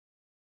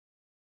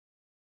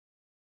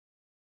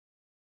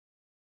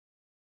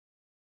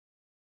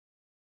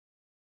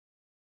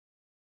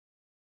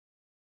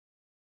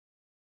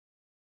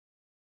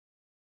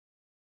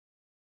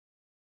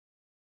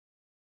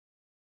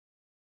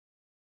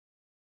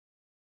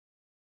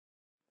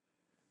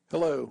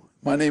Hello,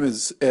 my name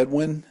is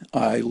Edwin.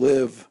 I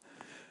live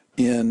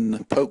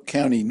in Polk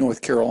County,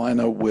 North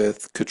Carolina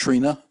with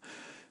Katrina,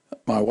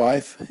 my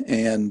wife,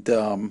 and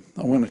I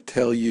want to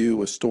tell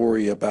you a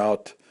story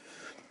about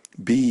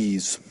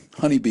bees,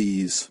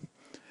 honeybees.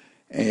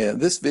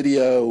 And this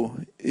video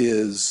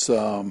is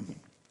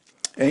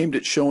aimed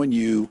at showing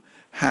you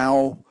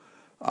how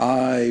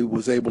I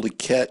was able to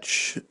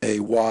catch a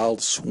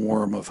wild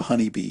swarm of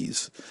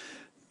honeybees.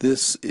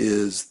 This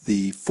is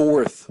the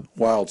fourth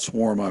wild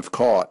swarm I've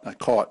caught. I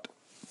caught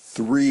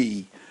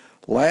 3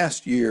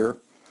 last year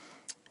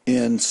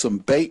in some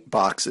bait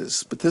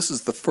boxes, but this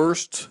is the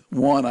first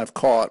one I've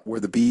caught where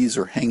the bees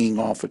are hanging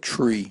off a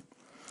tree.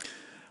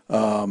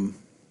 And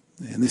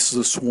this is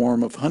a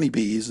swarm of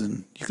honeybees,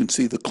 and you can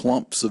see the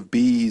clumps of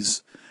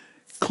bees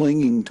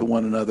clinging to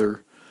one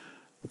another,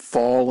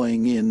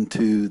 falling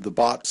into the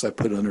box I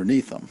put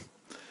underneath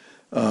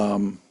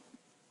them.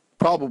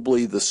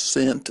 Probably the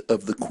scent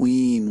of the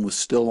queen was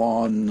still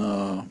on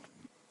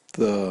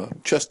the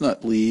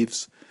chestnut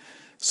leaves,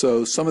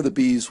 so some of the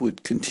bees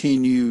would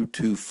continue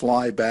to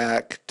fly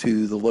back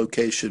to the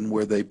location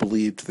where they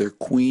believed their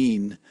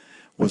queen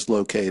was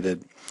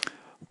located.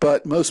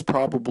 But most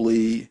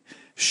probably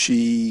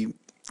she,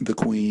 the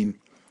queen,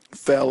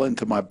 fell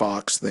into my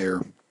box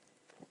there,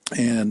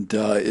 and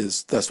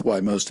that's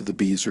why most of the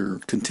bees are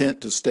content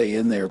to stay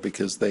in there,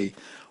 because they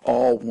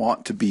all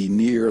want to be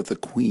near the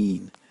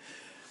queen.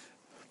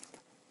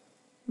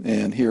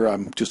 And here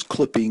I'm just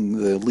clipping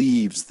the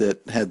leaves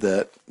that had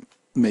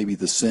maybe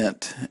the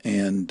scent,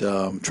 and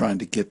trying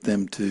to get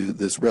them to,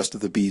 this rest of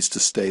the bees to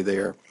stay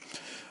there.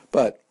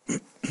 But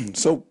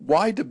so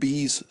why do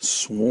bees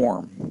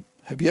swarm?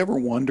 Have you ever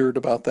wondered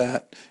about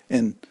that?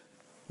 And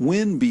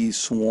when bees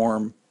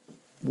swarm,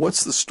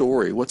 what's the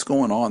story? What's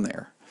going on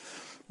there?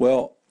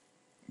 Well,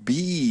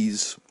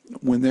 bees,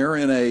 when they're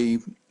in a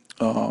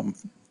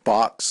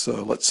box,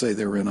 let's say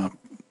they're in a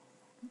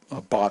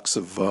box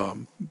of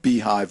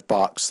beehive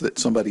box that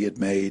somebody had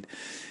made,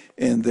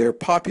 and their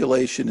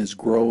population is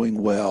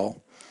growing well,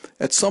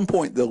 at some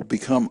point they'll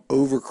become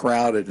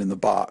overcrowded in the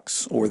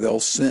box, or they'll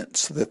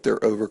sense that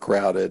they're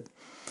overcrowded,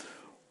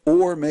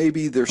 or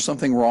maybe there's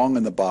something wrong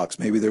in the box.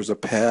 Maybe there's a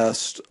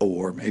pest,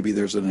 or maybe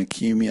there's an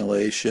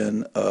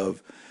accumulation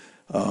of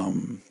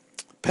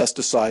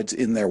pesticides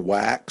in their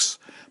wax.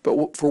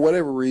 But for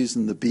whatever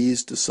reason, the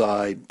bees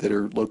decide, that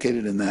are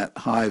located in that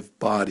hive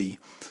body,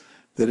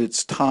 that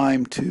it's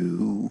time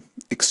to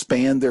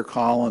expand their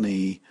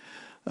colony,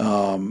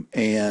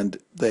 and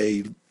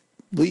they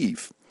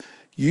leave.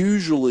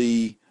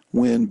 Usually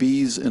when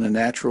bees in a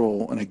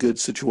natural and a good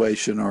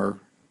situation are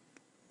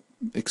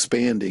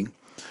expanding,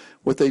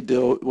 what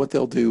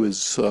they'll do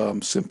is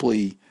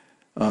simply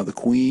the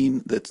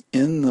queen that's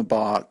in the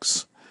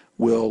box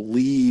will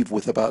leave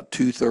with about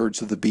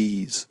 2/3 of the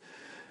bees.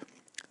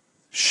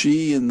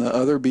 She and the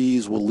other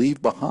bees will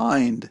leave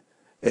behind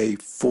a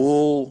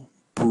full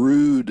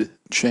brood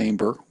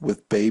chamber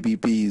with baby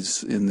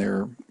bees in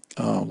their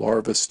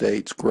larva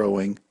states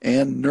growing,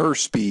 and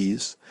nurse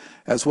bees,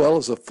 as well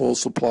as a full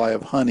supply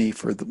of honey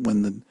for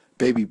when the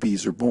baby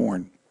bees are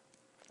born.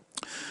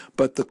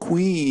 But the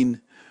queen,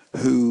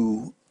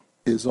 who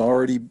is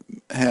already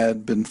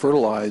had been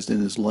fertilized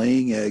and is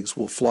laying eggs,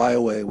 will fly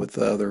away with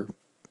the other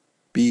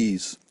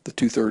bees, the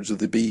 2/3 of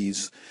the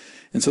bees.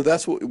 And so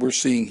that's what we're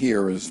seeing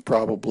here, is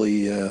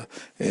probably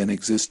an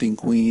existing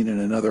queen in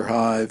another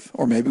hive,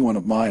 or maybe one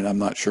of mine, I'm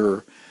not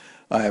sure.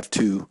 I have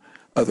 2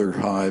 other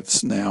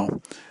hives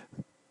now.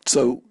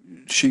 So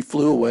she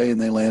flew away,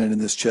 and they landed in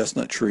this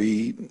chestnut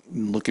tree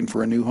looking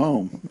for a new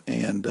home.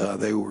 And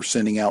they were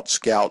sending out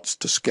scouts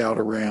to scout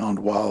around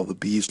while the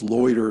bees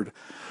loitered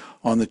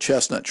on the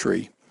chestnut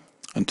tree,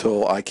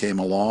 until I came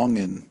along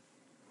and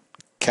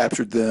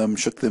captured them,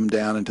 shook them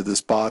down into this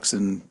box,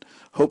 and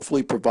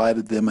hopefully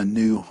provided them a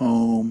new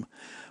home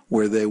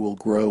where they will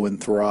grow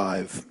and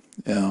thrive.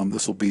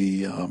 This will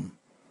be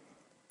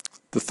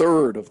the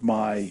 3rd of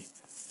my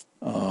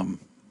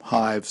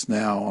hives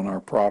now on our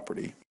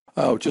property.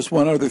 Oh, just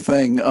one other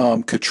thing.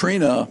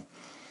 Katrina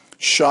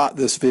shot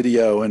this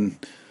video, and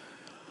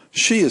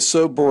she is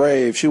so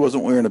brave. She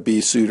wasn't wearing a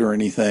bee suit or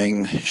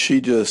anything.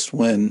 She just,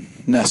 when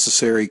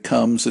necessary,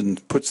 comes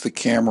and puts the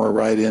camera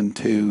right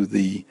into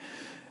the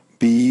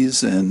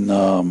bees,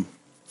 and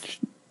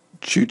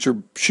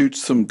shoots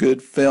some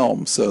good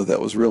film. So that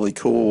was really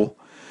cool.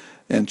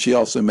 And she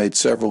also made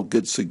several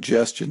good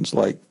suggestions,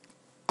 like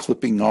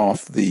clipping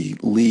off the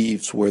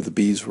leaves where the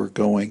bees were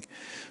going.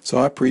 So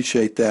I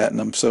appreciate that,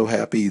 and I'm so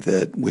happy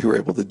that we were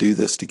able to do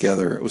this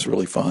together. It was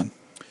really fun.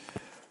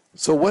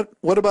 So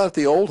what about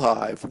the old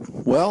hive?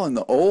 Well, in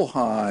the old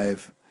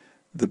hive,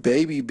 the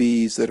baby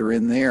bees that are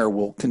in there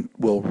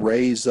will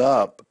raise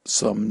up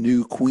some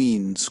new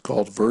queens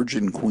called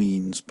virgin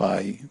queens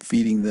by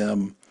feeding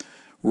them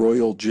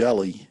royal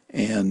jelly,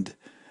 and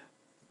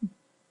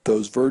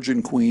those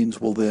virgin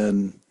queens will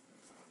then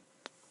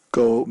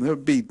go, there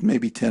would be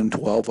maybe 10,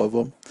 12 of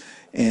them,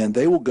 and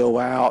they will go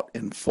out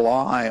and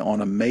fly on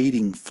a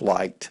mating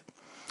flight.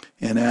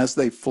 And as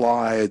they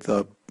fly,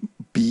 the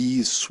bees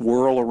bees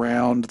swirl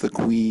around the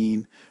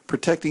queen,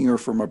 protecting her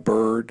from a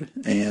bird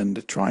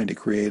and trying to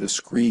create a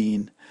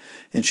screen,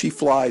 and she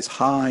flies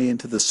high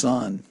into the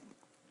sun.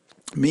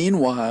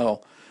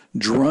 Meanwhile,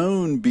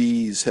 drone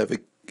bees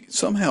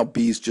somehow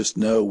bees just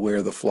know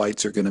where the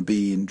flights are going to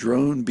be, and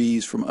drone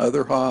bees from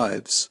other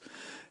hives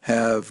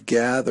have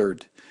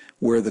gathered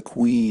where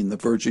the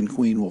virgin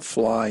queen, will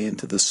fly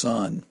into the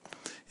sun.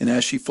 And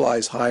as she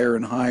flies higher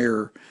and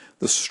higher,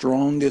 the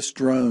strongest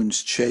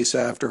drones chase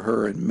after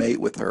her and mate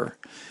with her.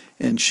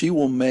 And she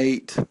will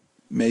mate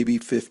maybe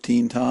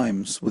 15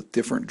 times with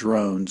different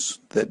drones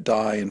that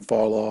die and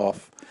fall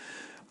off.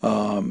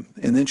 And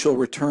then she'll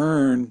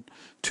return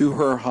to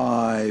her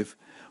hive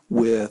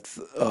with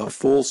a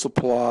full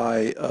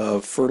supply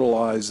of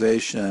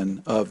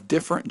fertilization of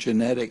different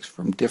genetics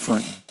from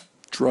different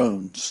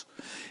drones.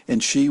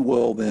 And she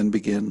will then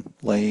begin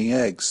laying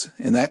eggs.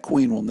 And that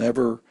queen will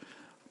never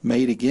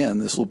mate again.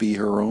 This will be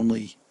her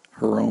only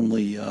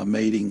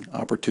mating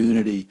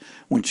opportunity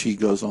when she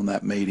goes on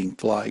that mating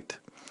flight.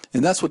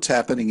 And that's what's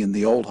happening in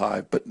the old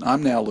hive. But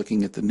I'm now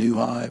looking at the new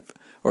hive,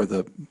 or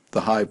the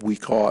hive we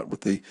caught,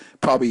 with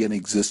probably an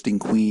existing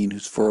queen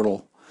who's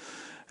fertile,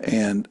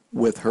 and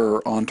with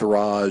her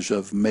entourage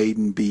of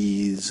maiden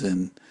bees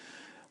and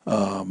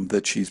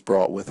that she's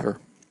brought with her.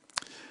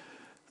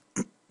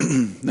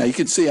 Now you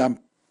can see I'm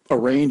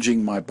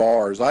arranging my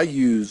bars. I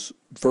use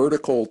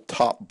vertical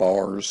top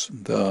bars.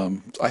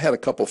 I had a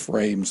couple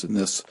frames in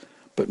this,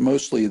 but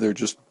mostly they're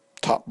just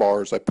top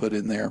bars I put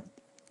in there.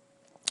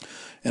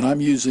 And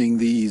I'm using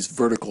these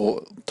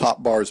vertical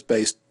top bars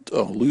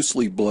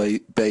loosely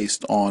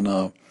based on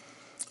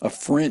a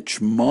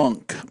French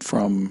monk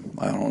from,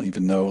 I don't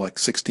even know, like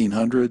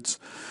 1600s,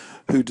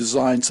 who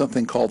designed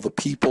something called the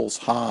People's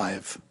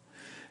Hive.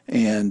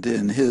 And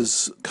in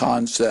his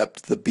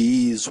concept, the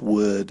bees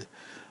would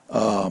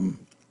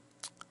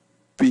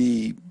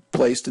be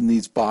placed in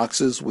these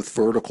boxes with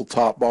vertical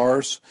top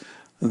bars.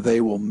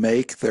 They will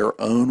make their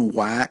own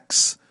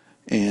wax,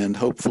 and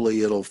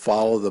hopefully it'll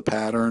follow the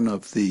pattern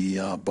of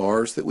the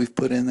bars that we've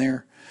put in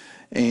there.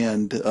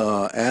 And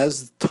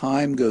as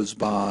time goes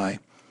by,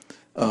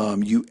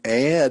 you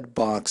add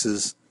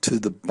boxes to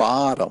the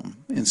bottom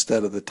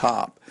instead of the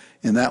top,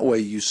 and that way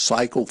you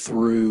cycle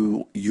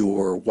through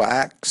your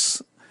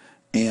wax,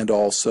 and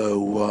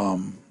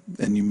also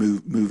and you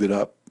move it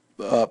up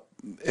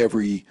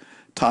every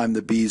time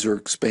the bees are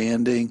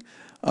expanding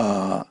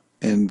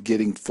and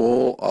getting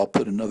full. I'll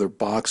put another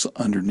box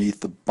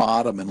underneath the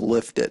bottom and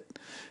lift it.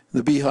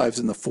 The beehives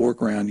in the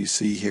foreground you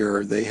see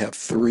here, they have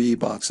 3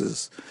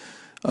 boxes.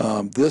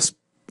 This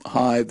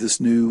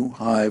new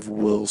hive,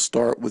 will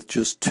start with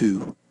just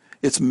 2.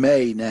 It's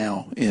May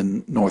now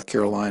in North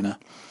Carolina,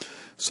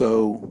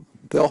 so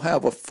they'll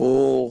have a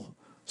full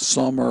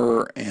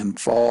summer and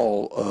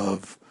fall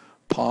of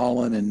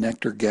pollen and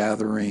nectar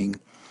gathering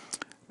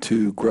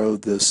to grow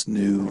this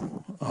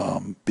new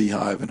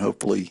beehive and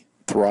hopefully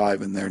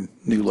thrive in their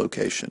new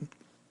location.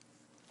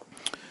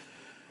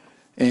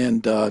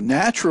 And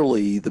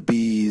naturally, the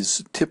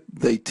bees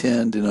they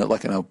tend in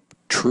a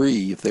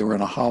tree. If they were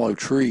in a hollow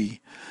tree,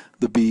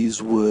 the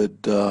bees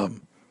would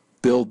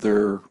build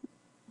their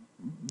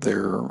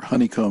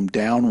honeycomb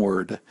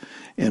downward,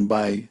 and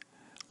by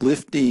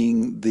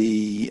lifting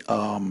the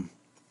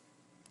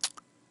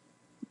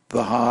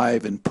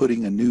hive and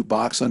putting a new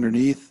box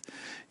underneath,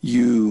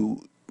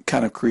 you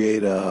kind of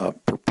create a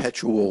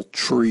perpetual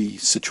tree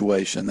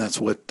situation. That's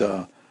what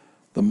the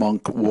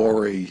monk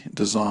Wari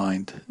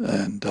designed.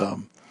 And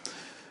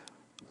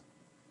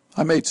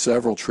I made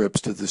several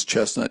trips to this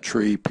chestnut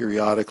tree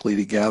periodically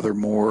to gather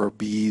more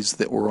bees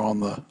that were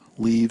on the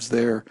leaves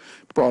there,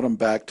 brought them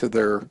back to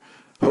their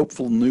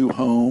hopeful new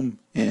home,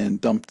 and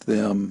dumped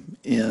them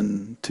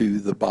into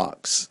the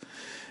box.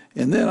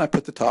 And then I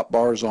put the top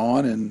bars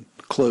on and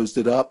closed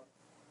it up.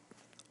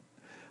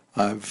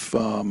 I've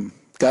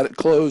got it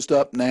closed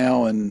up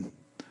now, and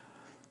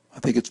I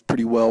think it's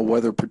pretty well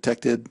weather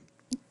protected,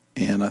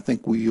 and I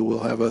think we will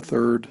have a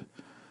 3rd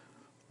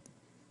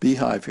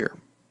beehive here.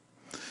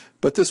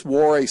 But this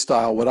Wari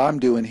style, what I'm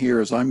doing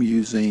here is I'm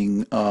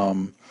using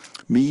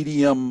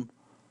medium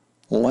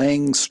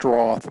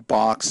Langstroth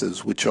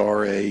boxes, which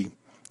are a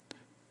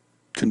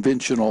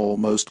conventional,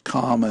 most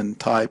common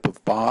type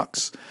of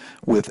box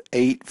with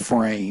 8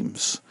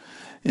 frames.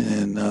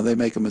 And they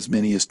make them as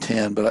many as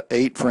 10, but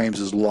 8 frames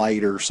is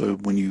lighter, so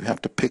when you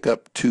have to pick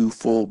up 2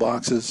 full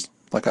boxes,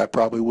 like I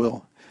probably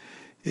will,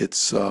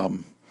 it's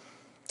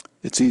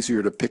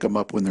easier to pick them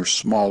up when they're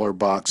smaller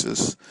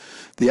boxes.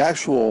 The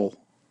actual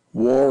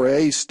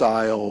Wari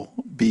style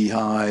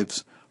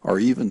beehives are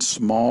even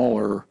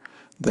smaller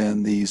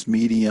than these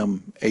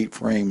medium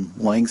 8-frame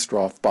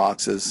Langstroth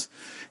boxes,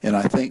 and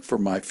I think for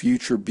my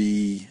future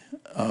bee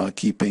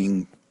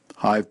keeping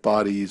hive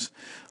bodies,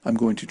 I'm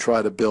going to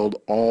try to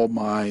build all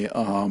my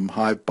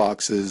hive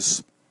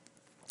boxes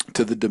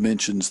to the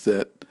dimensions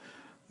that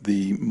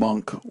the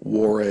monk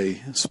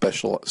Wari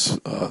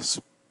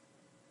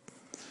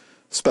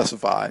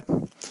specified.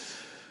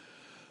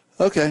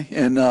 Okay,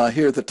 and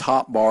here are the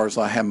top bars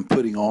I am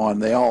putting on.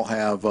 They all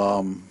have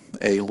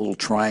a little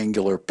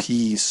triangular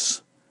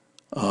piece.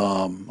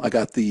 I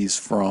got these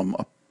from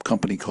a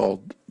company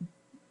called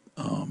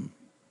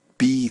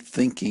Bee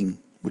Thinking,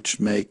 which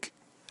make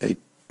a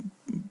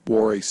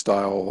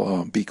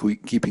Warray-style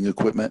beekeeping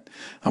equipment.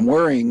 I'm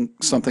wearing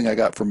something I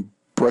got from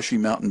Brushy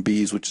Mountain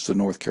Bees, which is a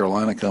North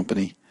Carolina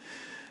company.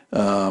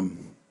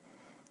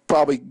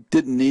 Probably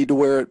didn't need to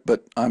wear it,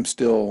 but I'm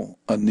still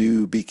a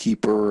new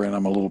beekeeper and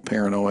I'm a little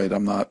paranoid.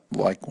 I'm not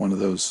like one of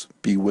those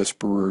bee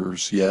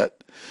whisperers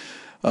yet.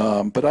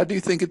 But I do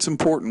think it's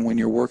important when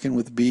you're working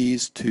with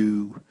bees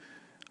to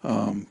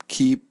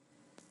keep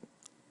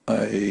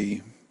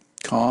a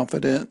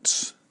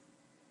confidence.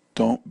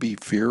 Don't be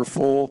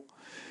fearful.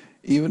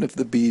 Even if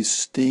the bees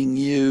sting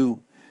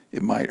you,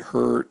 it might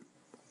hurt,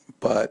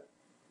 but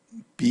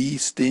bee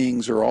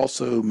stings are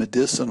also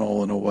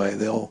medicinal in a way.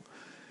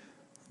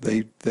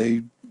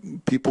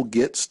 People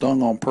get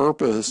stung on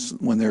purpose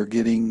when they're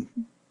getting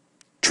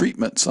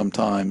treatment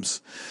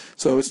sometimes.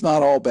 So it's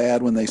not all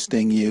bad when they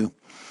sting you,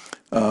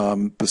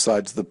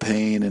 besides the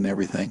pain and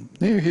everything.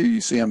 Here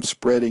you see I'm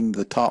spreading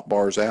the top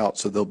bars out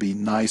so they'll be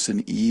nice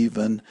and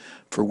even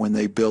for when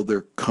they build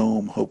their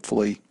comb,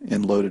 hopefully,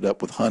 and load it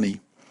up with honey,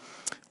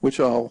 which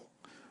I'll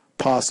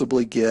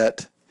possibly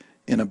get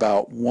in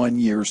about 1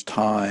 year's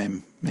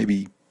time,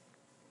 maybe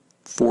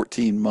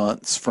 14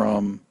 months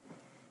from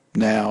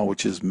now,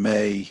 which is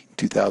May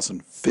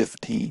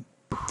 2015.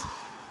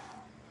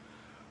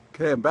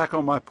 Okay, I'm back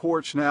on my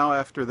porch now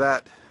after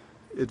that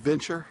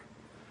adventure.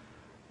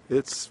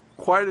 It's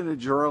quite an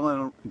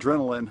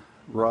adrenaline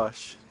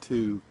rush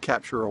to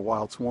capture a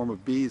wild swarm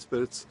of bees,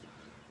 but it's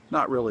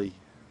not really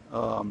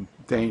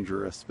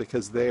dangerous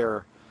because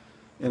they're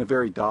in a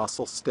very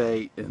docile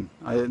state, and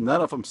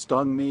none of them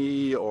stung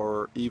me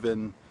or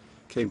even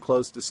came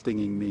close to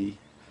stinging me.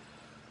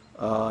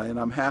 And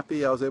I'm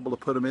happy I was able to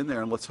put them in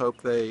there, and let's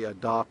hope they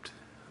adopt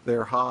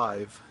their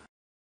hive